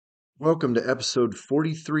Welcome to episode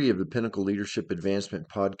 43 of the Pinnacle Leadership Advancement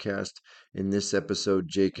Podcast. In this episode,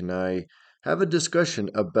 Jake and I have a discussion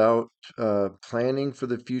about planning for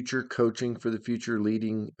the future, coaching for the future,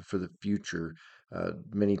 leading for the future.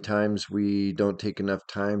 Many times we don't take enough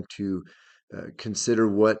time to consider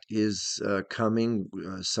what is coming.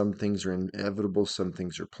 Some things are inevitable, some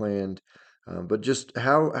things are planned. But just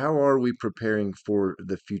how are we preparing for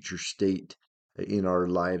the future state in our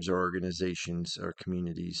lives, our organizations, our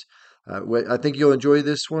communities? I think you'll enjoy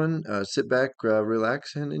this one. Sit back,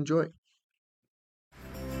 relax, and enjoy.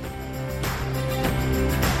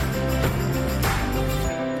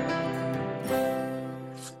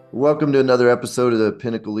 Welcome to another episode of the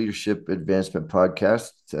Pinnacle Leadership Advancement Podcast.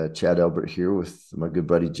 Chad Elbert here with my good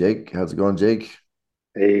buddy Jake. How's it going, Jake?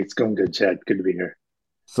 Hey, it's going good, Chad. Good to be here.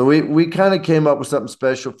 So we kind of came up with something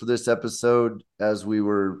special for this episode as we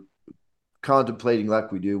were contemplating,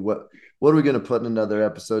 like we do, what are we going to put in another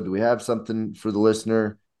episode? Do we have something for the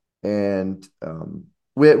listener? And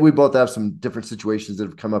we both have some different situations that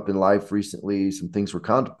have come up in life recently, some things we're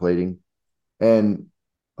contemplating, and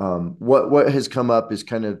what has come up is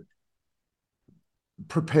kind of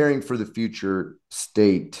preparing for the future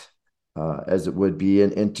state, as it would be,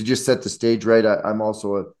 and to just set the stage right. I'm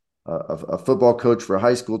also a football coach for a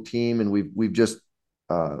high school team, and we've just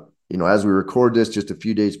as we record this, just a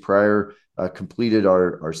few days prior, completed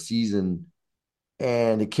our season,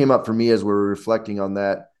 and it came up for me as we were reflecting on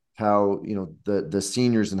that, how the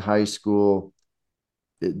seniors in high school,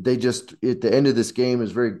 they just, at the end of this game,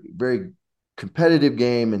 is very, very competitive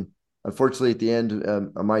game, and unfortunately at the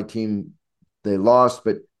end, my team, they lost,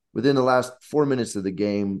 but within the last 4 minutes of the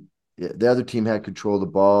game, the other team had control of the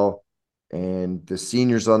ball, and the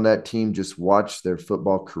seniors on that team just watched their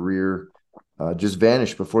football career just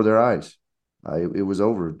vanish before their eyes. It was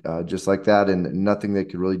over, just like that, and nothing they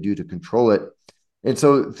could really do to control it. And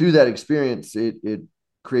so through that experience, it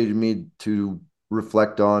created me to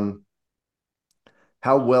reflect on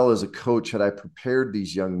how well as a coach had I prepared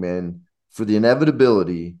these young men for the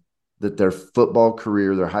inevitability that their football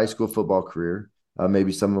career, their high school football career,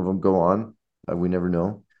 maybe some of them go on, we never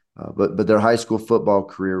know, but their high school football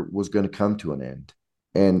career was going to come to an end.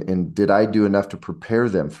 And did I do enough to prepare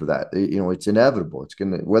them for that? It's inevitable. It's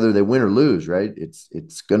gonna, whether they win or lose, right?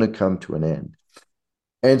 It's gonna come to an end.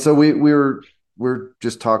 And so we're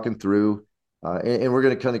just talking through, and we're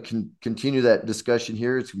going to kind of continue that discussion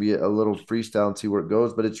here. It's going to be a little freestyle and see where it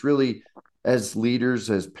goes. But it's really, as leaders,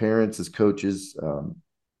 as parents, as coaches,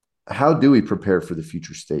 how do we prepare for the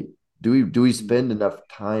future state? Do we spend enough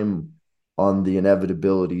time on the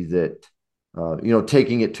inevitability that,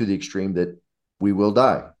 taking it to the extreme that we will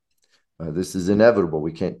die? This is inevitable.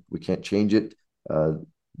 We can't change it. Uh,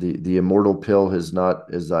 the immortal pill has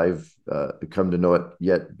not, as I've come to know it,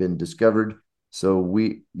 yet been discovered. So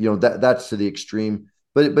that's to the extreme.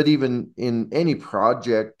 But even in any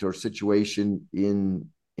project or situation in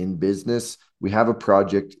business, we have a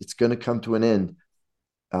project. It's going to come to an end.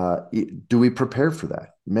 Do we prepare for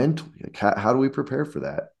that mentally? Like, how do we prepare for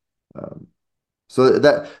that? Um, so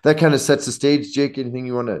that kind of sets the stage. Jake, anything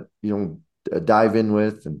you want to dive in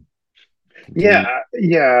with and continue?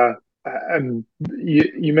 Yeah.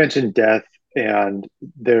 You mentioned death, and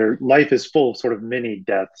their life is full of sort of mini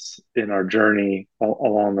deaths in our journey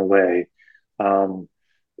along the way. Um,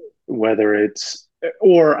 whether it's,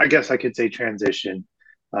 or I guess I could say transition,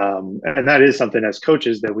 and that is something as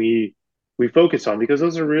coaches that we focus on because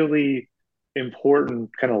those are really important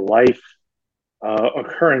kind of life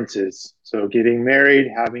occurrences. So, getting married,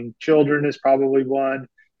 having children is probably one,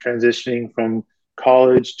 transitioning from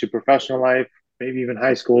college to professional life, maybe even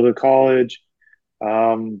high school to college.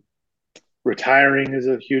 Um, Retiring is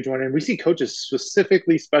a huge one. And we see coaches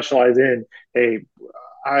specifically specialize in, hey,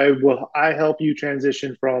 I help you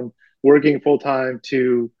transition from working full time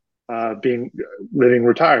to being living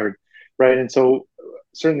retired, right? And so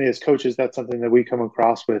certainly as coaches, that's something that we come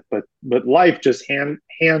across with. But life just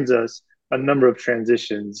hands us a number of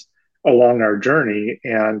transitions along our journey,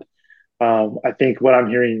 and I think what I'm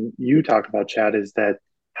hearing you talk about, Chad, is that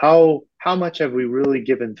how much have we really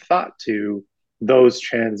given thought to those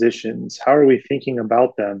transitions? How are we thinking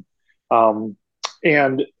about them? Um,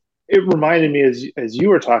 and it reminded me as you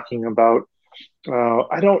were talking about.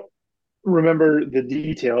 I don't remember the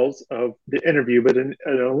details of the interview, but an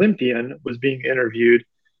Olympian was being interviewed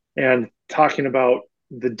and talking about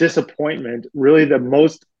the disappointment. Really, the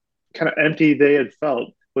most kind of empty they had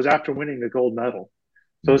felt was after winning the gold medal.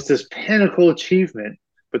 So it's this pinnacle achievement,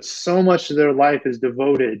 but so much of their life is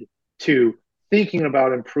devoted to thinking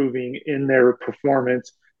about improving in their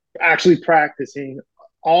performance, actually practicing,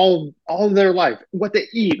 all of their life, what they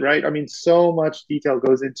eat, right? I mean, so much detail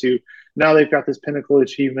goes into now they've got this pinnacle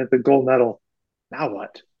achievement, the gold medal. Now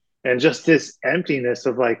what? And just this emptiness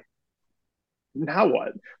of like, now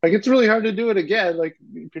what? Like it's really hard to do it again. Like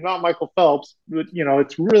if you're not Michael Phelps, but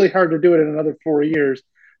it's really hard to do it in another 4 years.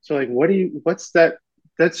 So like, what's that?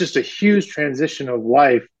 That's just a huge transition of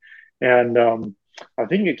life. And I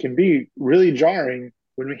think it can be really jarring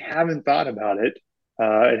when we haven't thought about it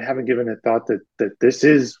and haven't given it thought that this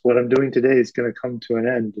is what I'm doing today is going to come to an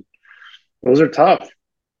end. Those are tough.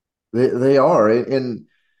 They are, and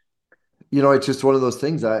it's just one of those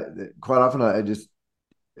things. I quite often I just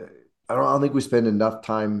I don't think we spend enough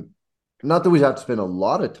time. Not that we have to spend a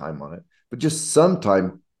lot of time on it, but just some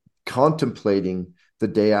time contemplating the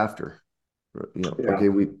day after. Yeah. Okay,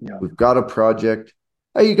 we Yeah. we've got a project.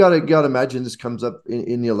 Hey, you gotta imagine this comes up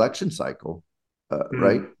in the election cycle,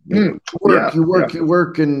 right? Mm. Mm. Yeah. Yeah. You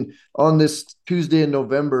work, and on this Tuesday in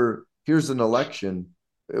November, here's an election.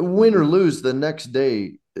 Win or Mm-hmm. lose, the next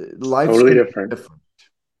day, life's Totally going to be different. different.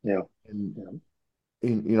 Yeah.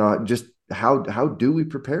 And, Yeah. just how do we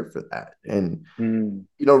prepare for that? And Mm.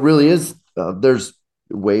 it really is. There's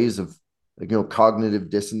ways of like, cognitive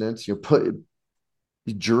dissonance. Put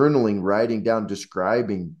journaling, writing down,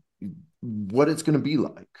 describing what it's going to be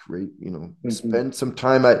like, right? Mm-hmm. Spend some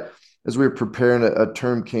time. As we were preparing, a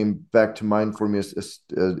term came back to mind for me.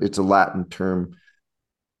 It's a Latin term,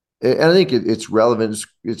 and I think it's relevant.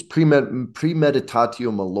 It's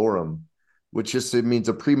premeditatio malorum, which just it means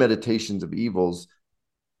a premeditations of evils.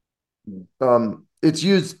 It's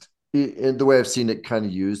used in the way I've seen it kind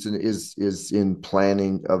of used, and is in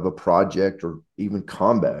planning of a project or even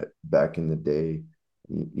combat back in the day.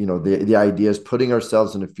 The idea is putting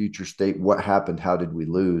ourselves in a future state. What happened? How did we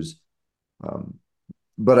lose? Um,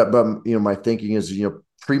 but my thinking is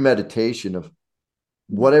premeditation of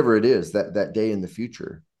whatever it is that day in the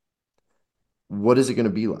future. What is it going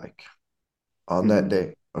to be like on that Mm-hmm.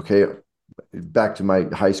 day? Okay, back to my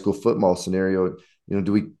high school football scenario.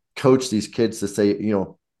 Do we coach these kids to say,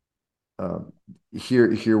 um,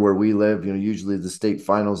 here where we live, usually the state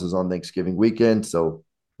finals is on Thanksgiving weekend. So,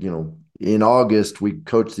 in August, we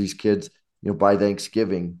coach these kids, by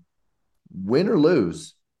Thanksgiving, win or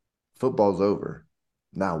lose, football's over.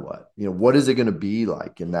 Now what? What is it going to be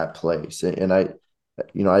like in that place? And I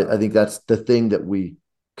think that's the thing that we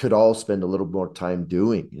could all spend a little more time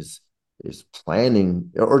doing is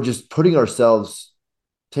planning or just putting ourselves,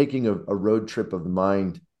 taking a road trip of the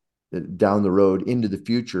mind down the road into the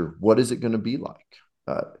future. What is it going to be like?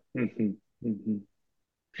 Uh, Mm-hmm.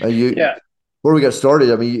 Mm-hmm. you Yeah. Before we got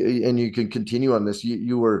started, I mean, and you can continue on this.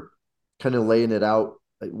 You were kind of laying it out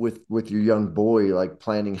with your young boy, like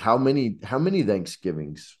planning how many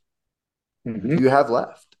Thanksgivings do Mm-hmm. you have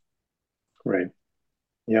left? Right.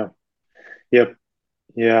 Yeah. Yep.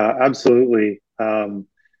 Yeah, absolutely. And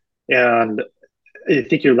I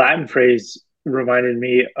think your Latin phrase reminded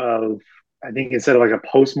me of, I think instead of like a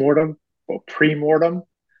post-mortem or pre-mortem.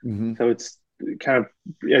 Mm-hmm. So it's kind of,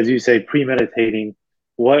 as you say, premeditating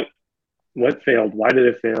what failed, why did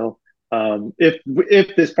it fail?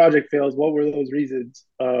 If this project fails, what were those reasons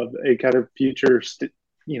of a kind of future,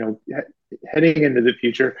 heading into the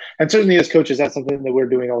future? And certainly as coaches, that's something that we're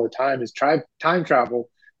doing all the time is try time travel.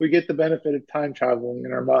 We get the benefit of time traveling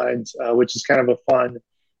in our minds, which is kind of a fun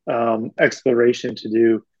exploration to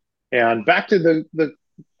do. And back to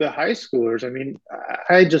the high schoolers. I mean,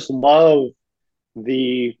 I just love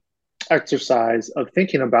the exercise of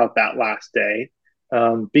thinking about that last day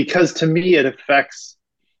because to me it affects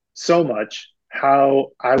so much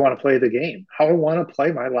how I want to play the game, how I want to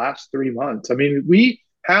play my last 3 months. I mean, we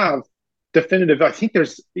have definitive. I think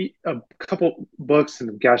there's a couple books,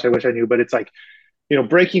 and gosh, I wish I knew, but it's like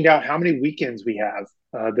breaking down how many weekends we have.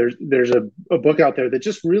 There's a book out there that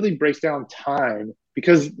just really breaks down time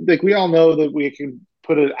because like we all know that we can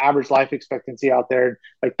put an average life expectancy out there.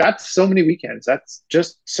 Like that's so many weekends. That's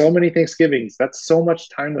just so many Thanksgivings. That's so much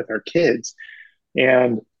time with our kids.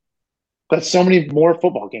 And that's so many more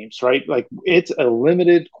football games, right? Like it's a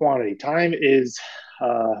limited quantity. Time is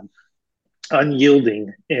uh,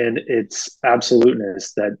 unyielding in its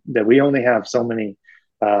absoluteness that we only have so many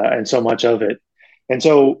and so much of it. And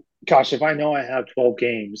so, gosh, if I know I have 12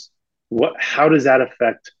 games, how does that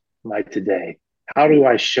affect my today? How do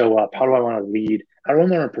I show up? How do I want to lead? How do I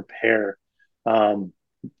want to prepare? Um,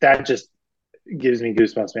 that just gives me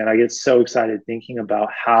goosebumps, man. I get so excited thinking about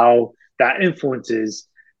how that influences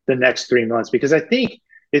the next 3 months because I think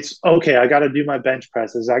it's okay. I got to do my bench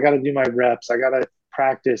presses. I got to do my reps. I got to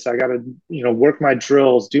practice. I got to, work my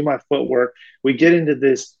drills, do my footwork. We get into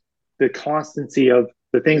the constancy of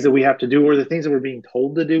the things that we have to do, or the things that we're being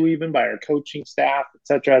told to do, even by our coaching staff, et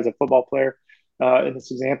cetera, as a football player in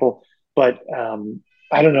this example. But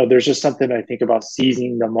I don't know. There's just something I think about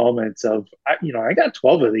seizing the moments of, I got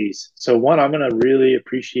 12 of these. So, one, I'm going to really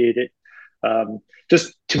appreciate it. Um,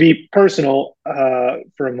 just to be personal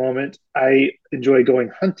for a moment, I enjoy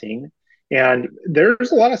going hunting, and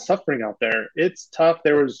there's a lot of suffering out there. It's tough.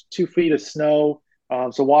 There was 2 feet of snow.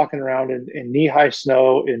 So walking around in knee-high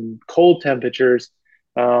snow in cold temperatures.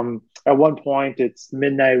 At one point, it's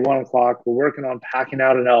midnight, 1 o'clock. We're working on packing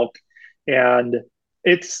out an elk, and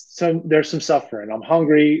there's some suffering. I'm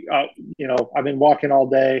hungry. I've been walking all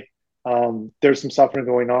day. There's some suffering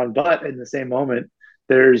going on, but in the same moment,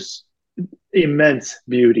 there's immense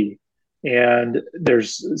beauty, and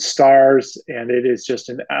there's stars, and it is just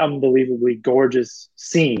an unbelievably gorgeous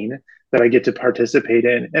scene that I get to participate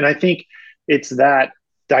in. And I think it's that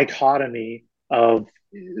dichotomy of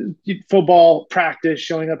football practice,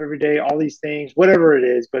 showing up every day, all these things, whatever it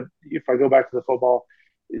is. But if I go back to the football,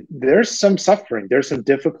 there's some suffering, there's some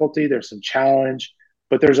difficulty, there's some challenge,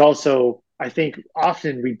 but there's also, I think,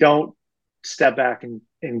 often we don't step back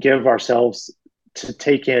and give ourselves to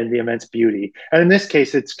take in the immense beauty. And in this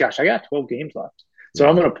case, it's, gosh, I got 12 games left, so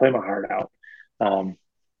I'm Yeah. going to play my heart out. Um,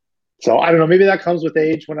 so I don't know. Maybe that comes with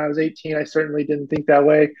age. When I was 18, I certainly didn't think that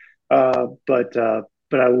way.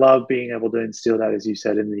 But I love being able to instill that, as you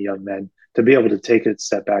said, in the young men, to be able to take a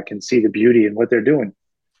step back and see the beauty in what they're doing.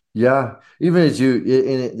 Yeah, even as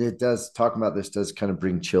it does talking about this does kind of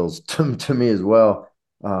bring chills to me as well.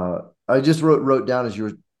 I just wrote down as you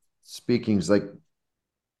were speaking, it's like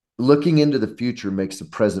looking into the future makes the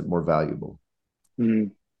present more valuable.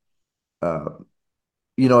 Mm, Uh,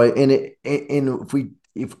 and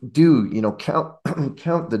if do count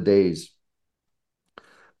count the days,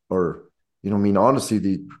 or I mean,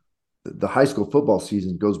 honestly, the high school football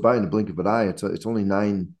season goes by in the blink of an eye. It's only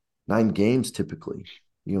nine games typically.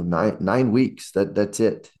 Nine weeks. That's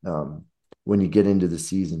it. When you get into the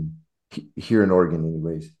season here in Oregon,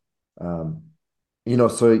 anyways. Um,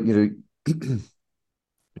 so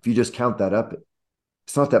if you just count that up,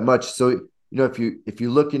 it's not that much. So if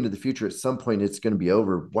you look into the future, at some point it's going to be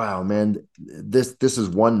over. Wow, man, this is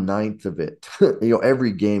 1/9 of it.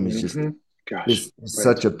 Every game is just hmm Gosh, is right.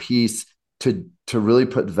 such a piece to really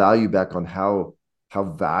put value back on how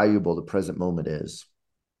valuable the present moment is.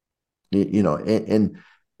 And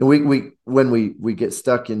we when we get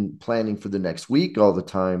stuck in planning for the next week all the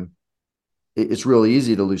time, it's really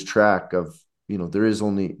easy to lose track of, there's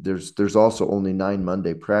also only 9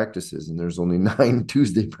 Monday practices, and there's only 9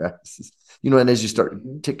 Tuesday practices. And as you start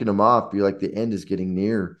hmm ticking them off, you're like, the end is getting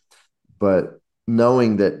near. But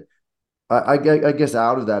knowing that, I guess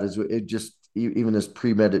out of that is it just, even this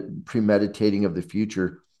premeditating of the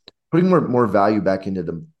future, putting more value back into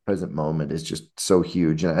the present moment is just so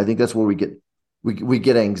huge. And I think that's where we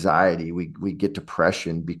get anxiety, we get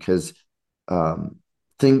depression, because um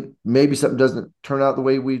think maybe something doesn't turn out the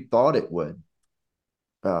way we thought it would.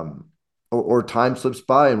 um or time slips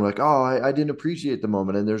by and we're like, oh, I didn't appreciate the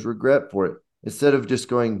moment, and there's regret for it, instead of just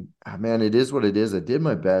going, "Ah, man, it is what it is. I did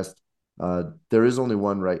my best. There is only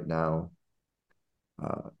one right now."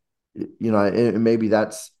 uh and maybe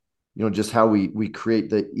that's just how we create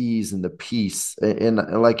the ease and the peace. And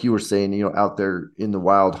like you were saying, out there in the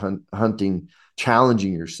wild, hunting,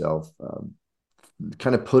 challenging yourself,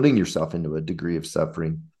 kind of putting yourself into a degree of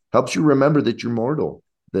suffering helps you remember that you're mortal,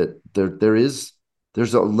 that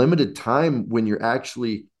there's a limited time when you're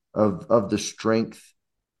actually of the strength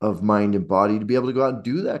of mind and body to be able to go out and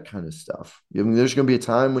do that kind of stuff. I mean, there's going to be a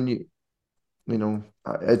time when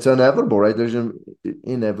it's inevitable, right?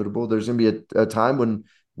 Inevitable. There's going to be a time when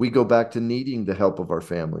we go back to needing the help of our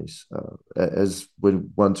families, as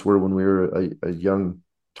when we were a young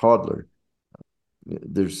toddler.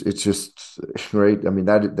 It's just right. I mean,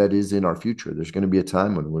 that is in our future. There's going to be a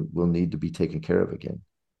time when we'll need to be taken care of again.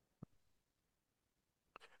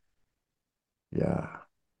 Yeah.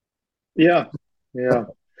 Yeah, yeah.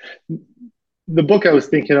 The book I was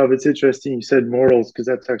thinking of, it's interesting you said mortals, because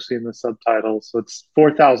that's actually in the subtitle. So it's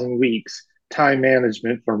 4,000 weeks, time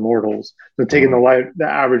management for mortals. So taking Uh, the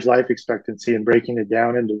average life expectancy and breaking it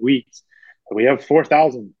down into weeks. We have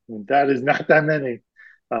 4,000. That is not that many.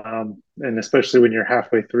 And especially when you're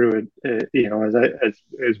halfway through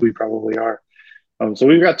as we probably are. So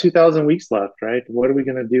we've got 2,000 weeks left, right? What are we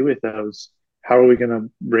going to do with those? How are we going to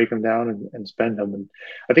break them down and spend them? And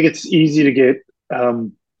I think it's easy to get.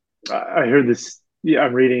 I heard this. Yeah,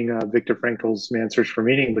 I'm reading Viktor Frankl's Man's Search for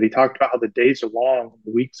Meaning, but he talked about how the days are long,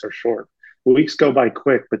 the weeks are short. The weeks go by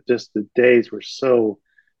quick, but just the days were so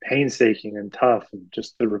painstaking and tough, and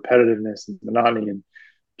just the repetitiveness and monotony, and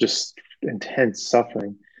just intense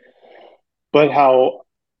suffering, but how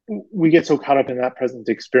we get so caught up in that present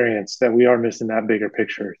experience that we are missing that bigger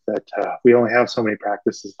picture, that we only have so many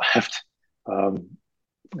practices left. Um,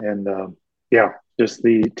 and yeah, just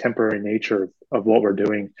the temporary nature of what we're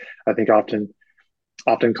doing, I think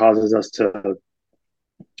often causes us to,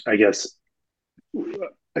 I guess,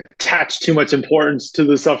 attach too much importance to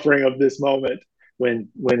the suffering of this moment when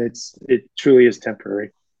it truly is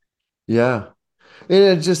temporary. Yeah.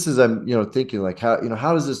 And it just as I'm, thinking like how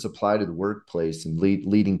does this apply to the workplace and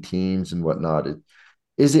leading teams and whatnot? It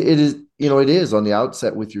is, it is on the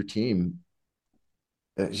outset with your team.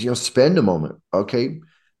 Spend a moment. Okay.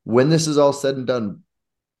 When this is all said and done,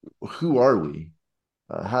 who are we?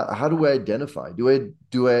 How do I identify? Do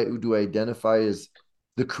I identify as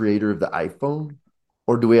the creator of the iPhone,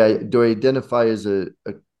 or do I identify as a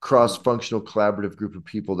cross-functional collaborative group of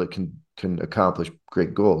people that can accomplish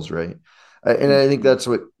great goals, right? And I think that's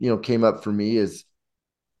what came up for me is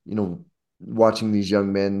you know watching these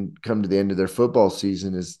young men come to the end of their football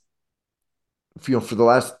season is for the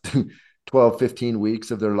last 12, 15 weeks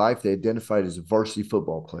of their life they identified as a varsity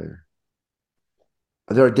football player.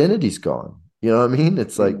 Their identity's gone. You know what I mean?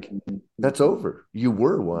 It's like that's over. You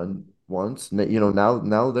were one once.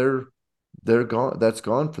 Now they're gone. That's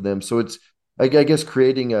gone for them. So it's I guess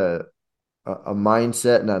creating a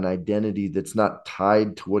mindset and an identity that's not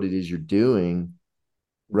tied to what it is you're doing,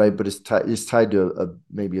 right? But it's tied to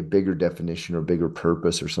maybe a bigger definition or bigger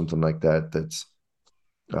purpose or something like that. That's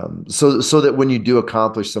so that when you do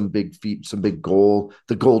accomplish some big feat, some big goal,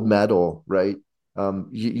 the gold medal, right?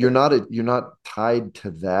 You're not tied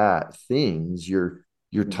to that things. You're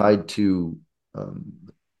tied to um,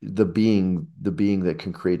 the being that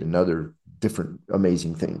can create another different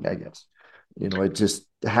amazing thing. I guess it just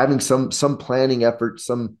having some planning effort,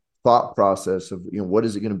 some thought process of what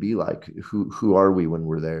is it going to be like? Who are we when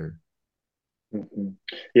we're there? Mm-hmm.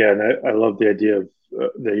 Yeah, and I love the idea of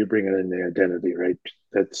that you bring in the identity, right?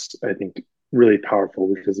 That's I think really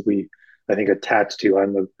powerful because I think attached to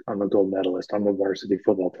I'm the gold medalist, I'm the varsity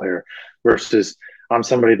football player, versus I'm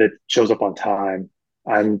somebody that shows up on time.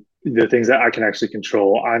 I'm the things that I can actually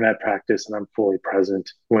control. I'm at practice and I'm fully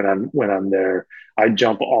present when I'm there. I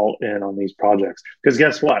jump all in on these projects because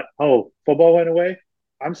guess what? Oh, football went away.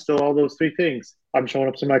 I'm still all those three things. I'm showing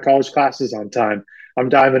up to my college classes on time. I'm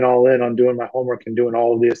diving all in on doing my homework and doing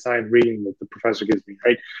all of the assigned reading that the professor gives me,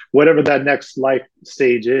 right? Whatever that next life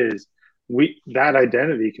stage is, we that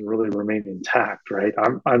identity can really remain intact, right?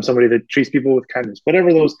 I'm somebody that treats people with kindness,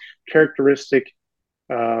 whatever those characteristic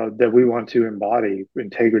that we want to embody.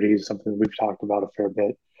 Integrity is something we've talked about a fair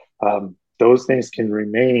bit. Those things can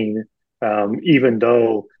remain, even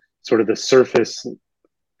though sort of the surface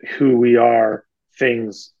who we are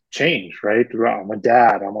things change, right? I'm a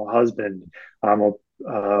dad, I'm a husband, I'm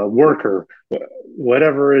a worker,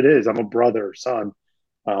 whatever it is, I'm a brother, son.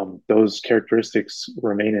 Those characteristics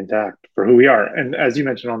remain intact for who we are. And as you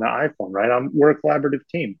mentioned on the iPhone, right? We're a collaborative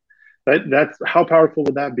team. That's how powerful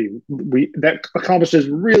would that be? That accomplishes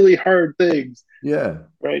really hard things, Yeah,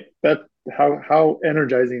 right? That how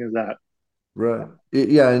energizing is that? right.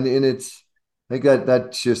 Yeah, and it's I think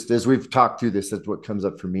that's just as we've talked through this, that's what comes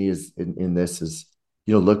up for me is in this is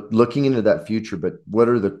looking into that future, but what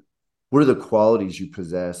are the qualities you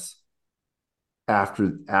possess after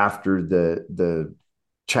the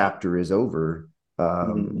chapter is over?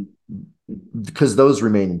 Mm-hmm. Because those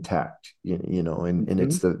remain intact, and Mm-hmm.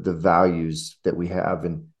 it's the values that we have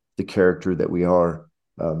and the character that we are.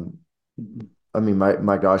 Um, I mean,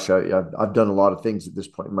 my gosh, I've done a lot of things at this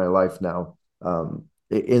point in my life now.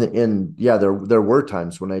 In yeah, there were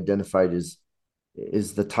times when I identified as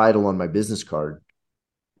is the title on my business card.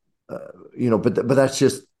 But that's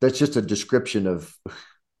just a description of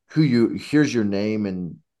who you. Here's your name,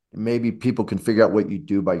 and maybe people can figure out what you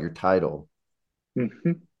do by your title.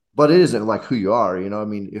 Mm-hmm. But it isn't like who you are. I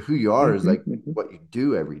mean, who you are is like Mm-hmm. what you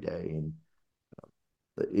do every day,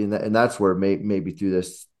 and that's where maybe through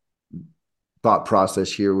this thought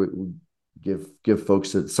process here we give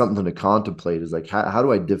folks something to contemplate is like how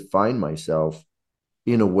do I define myself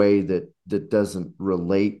in a way that doesn't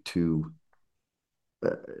relate to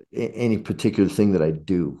uh, any particular thing that I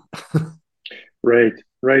do. Right,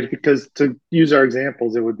 right. Because to use our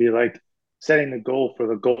examples, it would be like setting the goal for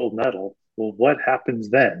the gold medal. Well, what happens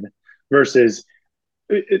then? Versus,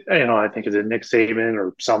 I think it's a Nick Saban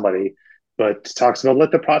or somebody, but talks about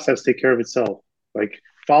let the process take care of itself. Like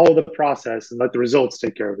follow the process and let the results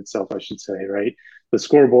take care of itself, I should say, right? The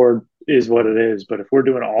scoreboard is what it is. But if we're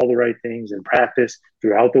doing all the right things in practice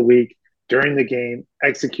throughout the week, during the game,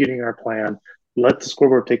 executing our plan, let the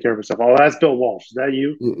scoreboard take care of itself. Oh, that's Bill Walsh. Is that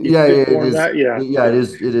you? You Yeah, yeah, it formed is. that? Yeah, Yeah, it yeah,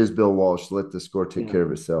 is. It is Bill Walsh. Let the score take yeah, care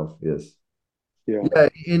of itself. Yes. yeah. Yeah,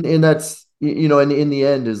 and that's and in the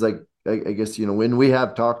end is like I guess when we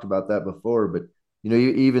have talked about that before, but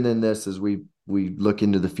even in this as we look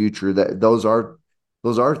into the future, that those are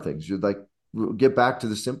things. You're like get back to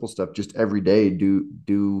the simple stuff. Just every day, do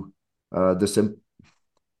the sim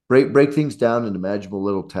break things down into manageable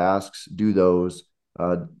little tasks. Do those,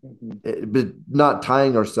 Hmm. but not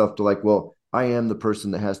tying ourselves to like, well, I am the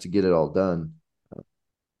person that has to get it all done,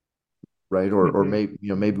 right? Or Hmm. maybe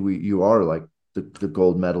maybe you are like the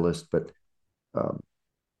gold medalist, but um,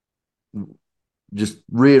 just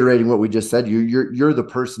reiterating what we just said, you're the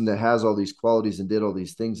person that has all these qualities and did all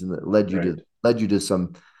these things and that Right, led you to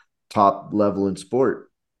some top level in sport.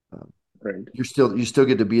 Um, right. you still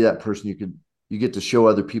get to be that person. You get to show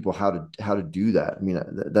other people how to do that. I mean,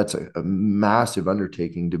 that's a massive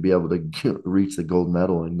undertaking to be able to reach the gold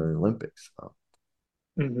medal in the Olympics.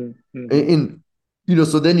 Hmm. Hmm. And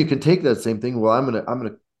so then you can take that same thing. Well, I'm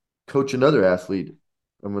gonna coach another athlete.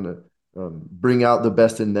 I'm gonna bring out the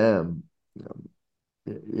best in them.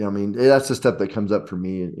 Yeah, I mean that's the stuff that comes up for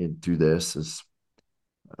me through this is,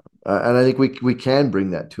 and I think we can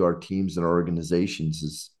bring that to our teams and our organizations.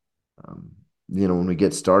 Is um, when we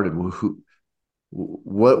get started,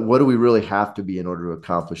 what do we really have to be in order to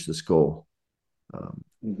accomplish this goal? Um,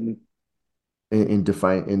 Hmm. and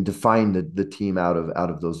define the team out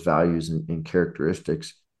of those values and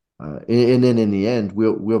characteristics. And then in the end,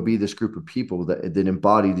 we'll be this group of people that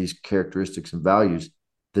embody these characteristics and values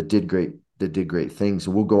that did great things,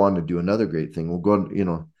 and we'll go on to do another great thing. We'll go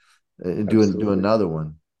on, and do Absolutely. another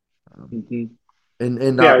one, Hmm.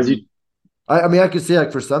 and Yeah, not as you. be. I mean, I could say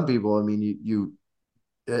like for some people, I mean, you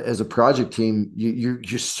as a project team,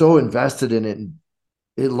 you're so invested in it, and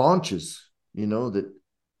it launches. That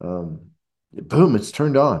um, boom, it's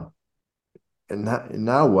turned on, and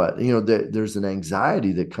now what? There's an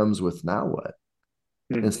anxiety that comes with now what?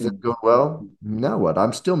 Instead of Hmm. going, well, now what?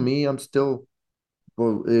 I'm still me. I'm still,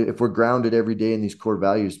 well, if we're grounded every day in these core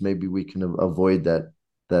values, maybe we can avoid that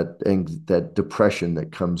depression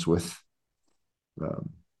that comes with, um,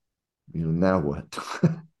 now what?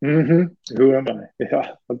 Hmm. Who am I?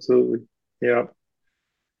 Yeah, absolutely. Yeah,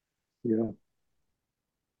 yeah.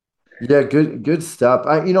 Yeah, good stuff.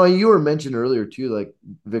 You were mentioned earlier too, like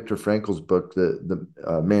Viktor Frankl's book, the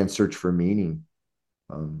Man's Search for Meaning.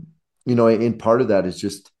 Um, and part of that is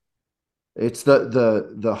just it's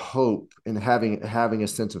the hope and having a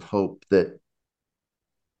sense of hope that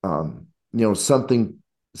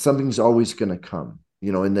something's always going to come,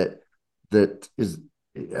 and that is,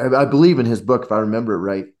 I believe in his book, if I remember it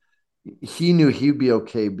right, he knew he'd be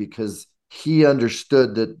okay because he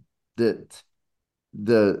understood that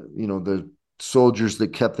the soldiers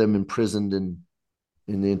that kept them imprisoned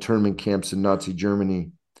in the internment camps in Nazi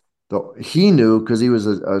Germany, he knew because he was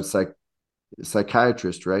a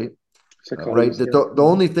psychiatrist, right? Right. Psychologist. That Yeah. the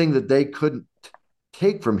only thing that they couldn't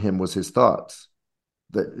take from him was his thoughts.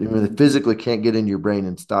 That they Hmm. physically can't get into your brain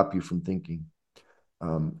and stop you from thinking.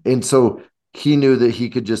 And so he knew that he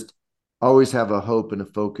could just always have a hope and a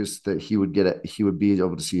focus that he would be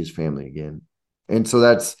able to see his family again. And so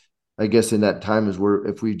that's, I guess, in that time is where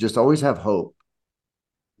if we just always have hope,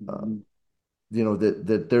 uh, Hmm.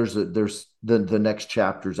 that there's the next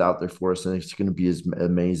chapters out there for us, and it's going to be as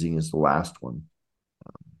amazing as the last one.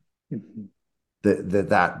 Hmm.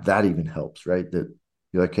 That even helps, right? That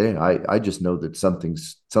you're like, hey, I just know that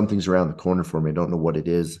something's around the corner for me. I don't know what it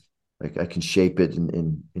is. Like I can shape it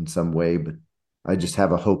in some way, but I just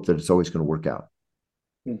have a hope that it's always going to work out.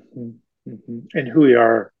 Hmm. Hmm. And who we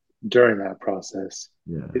are during that process,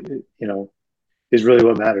 Yeah, is really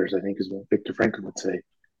what matters. I think is what Viktor Frankl would say.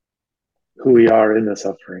 Who we are in the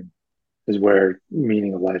suffering is where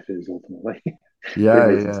meaning of life is ultimately. The yeah,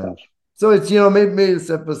 amazing yeah. stuff. So it's maybe this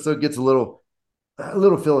episode gets a little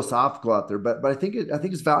philosophical out there, but I think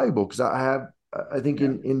it's valuable because I think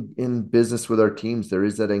Yeah. in business with our teams there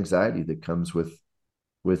is that anxiety that comes with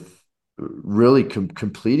really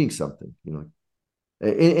completing something.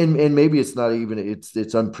 And maybe it's not even it's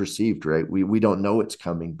unperceived, right? We don't know it's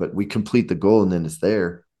coming, but we complete the goal and then it's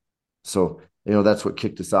there. So that's what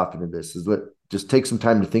kicked us off into this is let just take some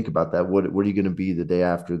time to think about that. What are you going to be the day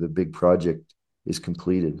after the big project is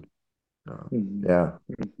completed? uh, Hmm. yeah.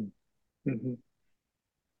 Hmm. Hmm.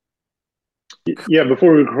 Yeah.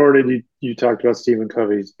 Before we recorded, you talked about Stephen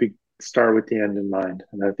Covey's big start with the end in mind,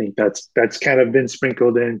 and I think that's kind of been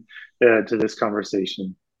sprinkled in to this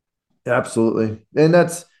conversation. Absolutely. And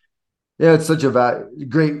Yeah, it's such a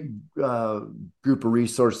great uh, group of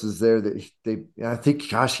resources there that I think,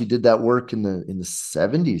 gosh, he did that work in the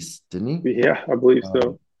 70s, didn't he? Yeah, I believe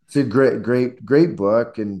so. It's a great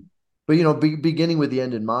book. And, but, beginning with the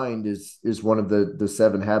end in mind is one of the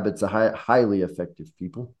seven habits of highly effective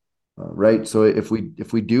people. Right. So if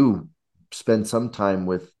we do spend some time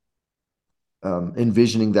with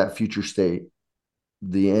envisioning that future state,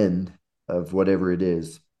 the end of whatever it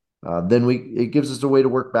is, then it gives us a way to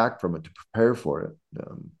work back from it to prepare for it.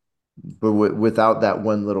 But without that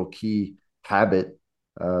one little key habit,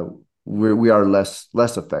 uh, we are less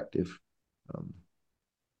effective. Um,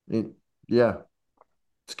 it, yeah,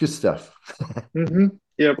 it's good stuff. Mm-hmm.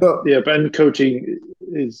 Yep. Well, Yep. And coaching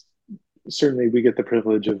is certainly we get the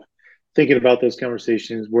privilege of thinking about those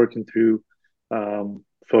conversations, working through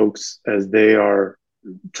folks as they are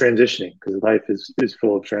transitioning because life is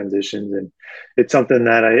full of transitions, and it's something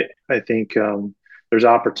that I think there's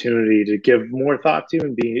opportunity to give more thought to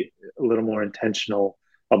and be a little more intentional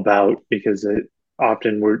about because it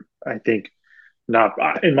often we're I think not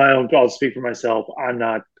in my own. I'll speak for myself. I'm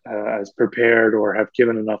not as prepared or have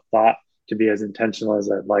given enough thought to be as intentional as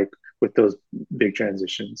I'd like with those big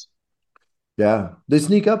transitions. yeah, they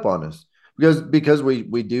sneak up on us because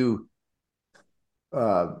we do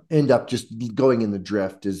end up just going in the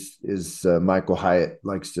drift, is Michael Hyatt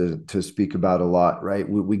likes to speak about a lot, right?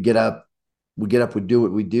 We get up, we do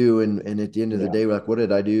what we do, and at the end of the Yeah. day, we're like, what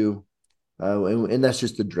did I do? And that's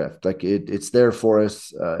just the drift. Like it's there for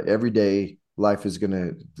us every day. Life is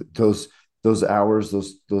gonna those hours,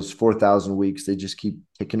 those 4,000 weeks, they just keep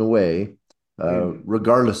ticking away, Mm.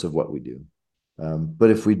 regardless of what we do. But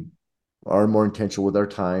if we are more intentional with our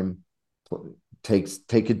time,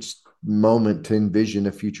 take a moment to envision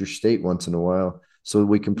a future state once in a while, so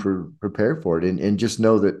we can prepare for it, and just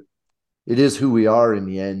know that it is who we are in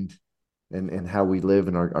the end, and how we live,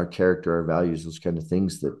 and our character, our values, those kind of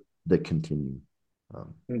things that continue.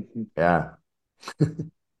 Um, Mm-hmm. yeah,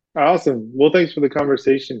 Awesome. Well, thanks for the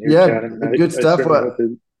conversation here, yeah, Chad. And good I stuff. certainly hope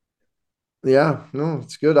that. Yeah, no,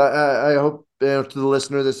 it's good. I hope, to the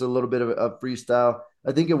listener, this is a little bit of freestyle.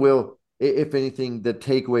 I think it will. If anything, the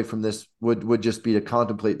takeaway from this would just be to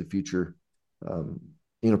contemplate the future, um,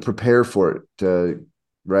 prepare for it.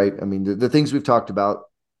 Right? I mean, the things we've talked about.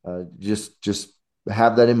 Just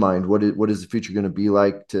have that in mind. What is the future going to be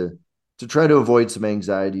like, to try to avoid some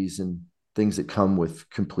anxieties and things that come with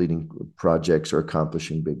completing projects or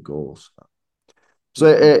accomplishing big goals. So,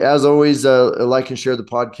 Mhm. as always, like and share the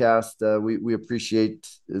podcast. We appreciate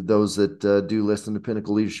those that do listen to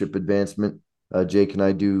Pinnacle Leadership Advancement. Jake and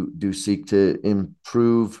I do seek to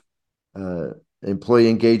improve uh, employee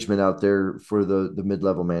engagement out there for the mid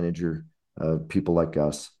level manager, people like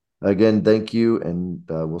us. Again, thank you, and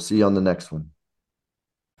we'll see you on the next one.